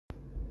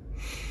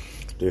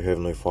Dear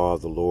Heavenly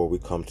Father, Lord, we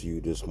come to you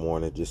this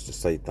morning just to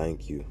say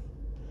thank you.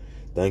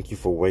 Thank you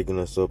for waking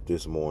us up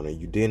this morning.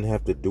 You didn't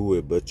have to do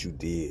it, but you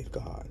did,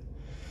 God.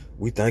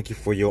 We thank you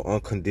for your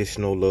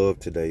unconditional love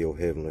today, oh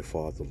Heavenly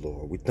Father,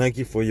 Lord. We thank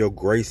you for your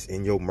grace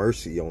and your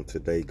mercy on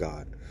today,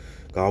 God.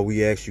 God,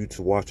 we ask you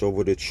to watch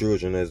over the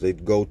children as they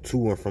go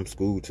to and from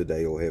school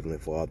today, oh Heavenly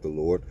Father,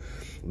 Lord.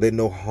 Let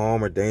no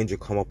harm or danger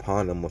come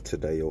upon them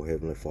today, oh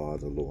Heavenly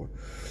Father, Lord.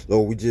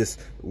 Lord,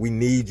 we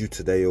need you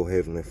today, oh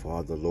Heavenly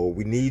Father, Lord.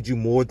 We need you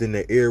more than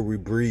the air we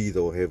breathe,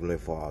 oh Heavenly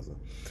Father.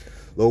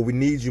 Lord, we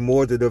need you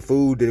more than the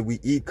food that we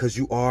eat because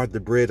you are the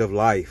bread of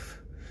life.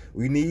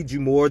 We need you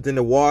more than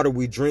the water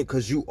we drink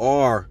because you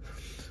are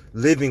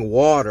living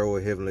water, oh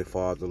Heavenly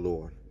Father,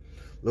 Lord.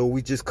 Lord,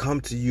 we just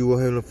come to you, oh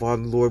Heavenly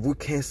Father, Lord. We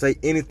can't say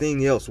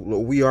anything else.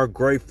 Lord, we are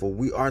grateful.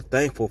 We are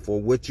thankful for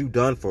what you've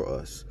done for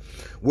us,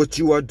 what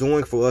you are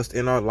doing for us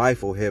in our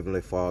life, oh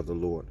Heavenly Father,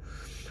 Lord.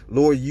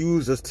 Lord,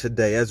 use us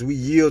today as we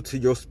yield to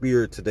your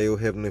spirit today, oh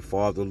Heavenly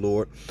Father,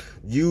 Lord.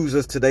 Use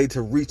us today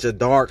to reach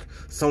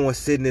someone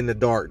sitting in the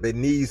dark that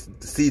needs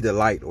to see the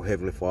light, oh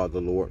Heavenly Father,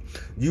 Lord.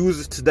 Use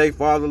us today,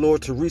 Father,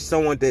 Lord, to reach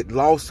someone that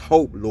lost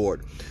hope,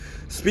 Lord.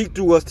 Speak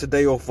to us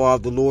today, oh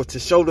Father, Lord, to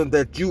show them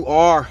that you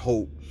are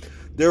hope.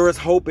 There is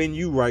hope in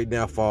you right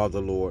now,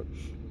 Father, Lord.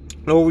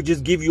 Lord, we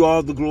just give you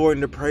all the glory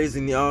and the praise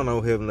and the honor,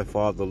 oh Heavenly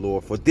Father,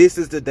 Lord. For this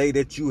is the day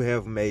that you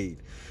have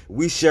made.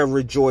 We shall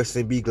rejoice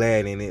and be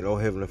glad in it, oh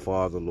Heavenly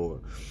Father,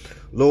 Lord.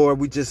 Lord,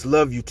 we just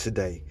love you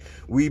today.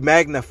 We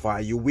magnify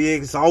you. We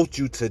exalt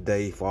you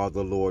today,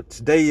 Father, Lord.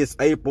 Today is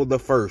April the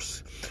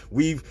 1st.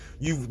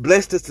 You've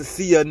blessed us to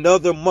see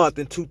another month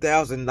in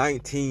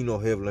 2019, oh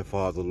Heavenly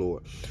Father,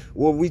 Lord.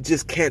 Well, we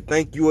just can't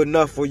thank you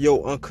enough for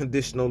your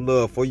unconditional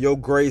love, for your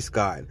grace,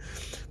 God.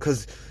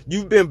 Because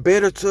you've been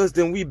better to us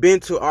than we've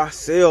been to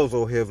ourselves,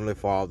 oh Heavenly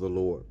Father,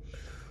 Lord.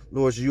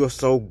 Lord, you are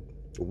so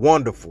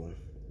wonderful.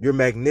 You're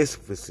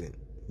magnificent.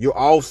 You're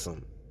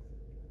awesome.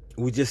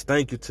 We just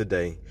thank you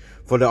today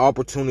for the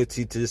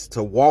opportunity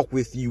to walk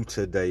with you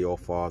today, oh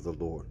Father,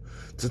 Lord.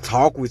 To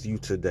talk with you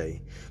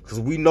today.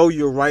 Because we know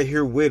you're right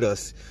here with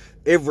us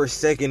every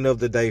second of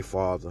the day,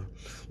 Father.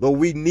 Lord,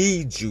 we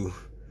need you.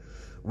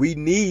 We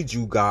need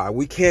you, God.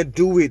 We can't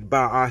do it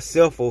by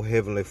ourselves, oh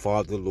Heavenly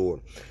Father,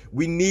 Lord.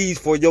 We need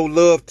for your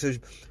love to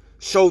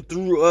show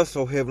through us,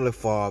 oh Heavenly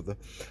Father.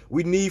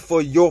 We need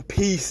for your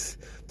peace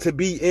to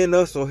be in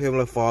us, oh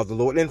Heavenly Father,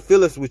 Lord. And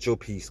fill us with your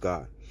peace,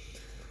 God.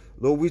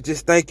 Lord, we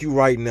just thank you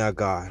right now,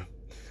 God.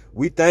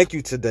 We thank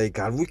you today,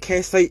 God. We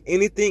can't say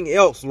anything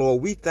else,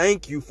 Lord. We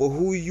thank you for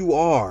who you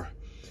are.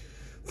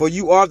 For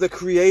you are the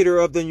creator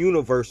of the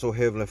universe, oh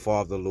Heavenly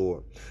Father,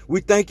 Lord.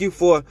 We thank you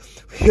for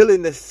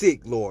healing the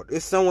sick, Lord.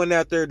 There's someone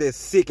out there that's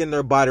sick in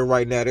their body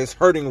right now, that's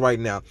hurting right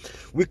now.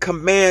 We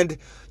command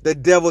the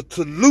devil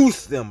to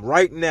loose them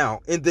right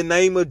now in the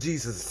name of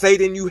Jesus.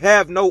 Satan, you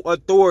have no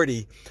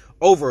authority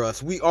over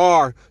us. We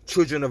are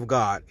children of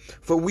God,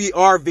 for we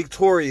are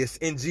victorious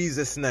in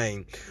Jesus'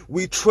 name.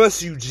 We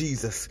trust you,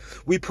 Jesus.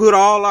 We put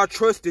all our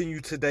trust in you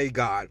today,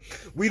 God.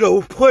 We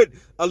don't put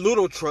a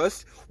little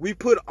trust. We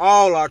put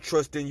all our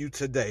trust in you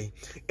today.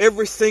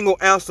 Every single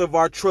ounce of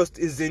our trust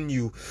is in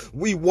you.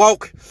 We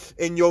walk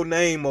in your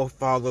name, oh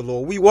Father,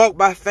 Lord. We walk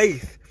by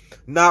faith,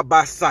 not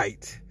by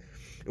sight.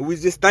 And we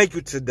just thank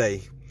you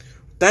today.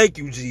 Thank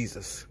you,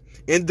 Jesus.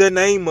 In the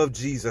name of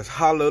Jesus,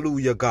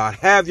 hallelujah, God.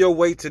 Have your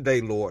way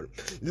today, Lord.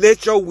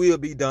 Let your will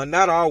be done,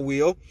 not our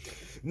will.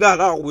 Not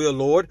our will,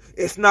 Lord.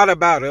 It's not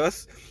about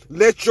us.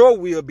 Let your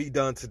will be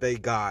done today,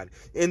 God.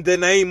 In the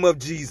name of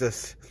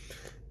Jesus,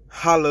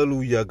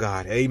 hallelujah,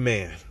 God.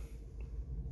 Amen.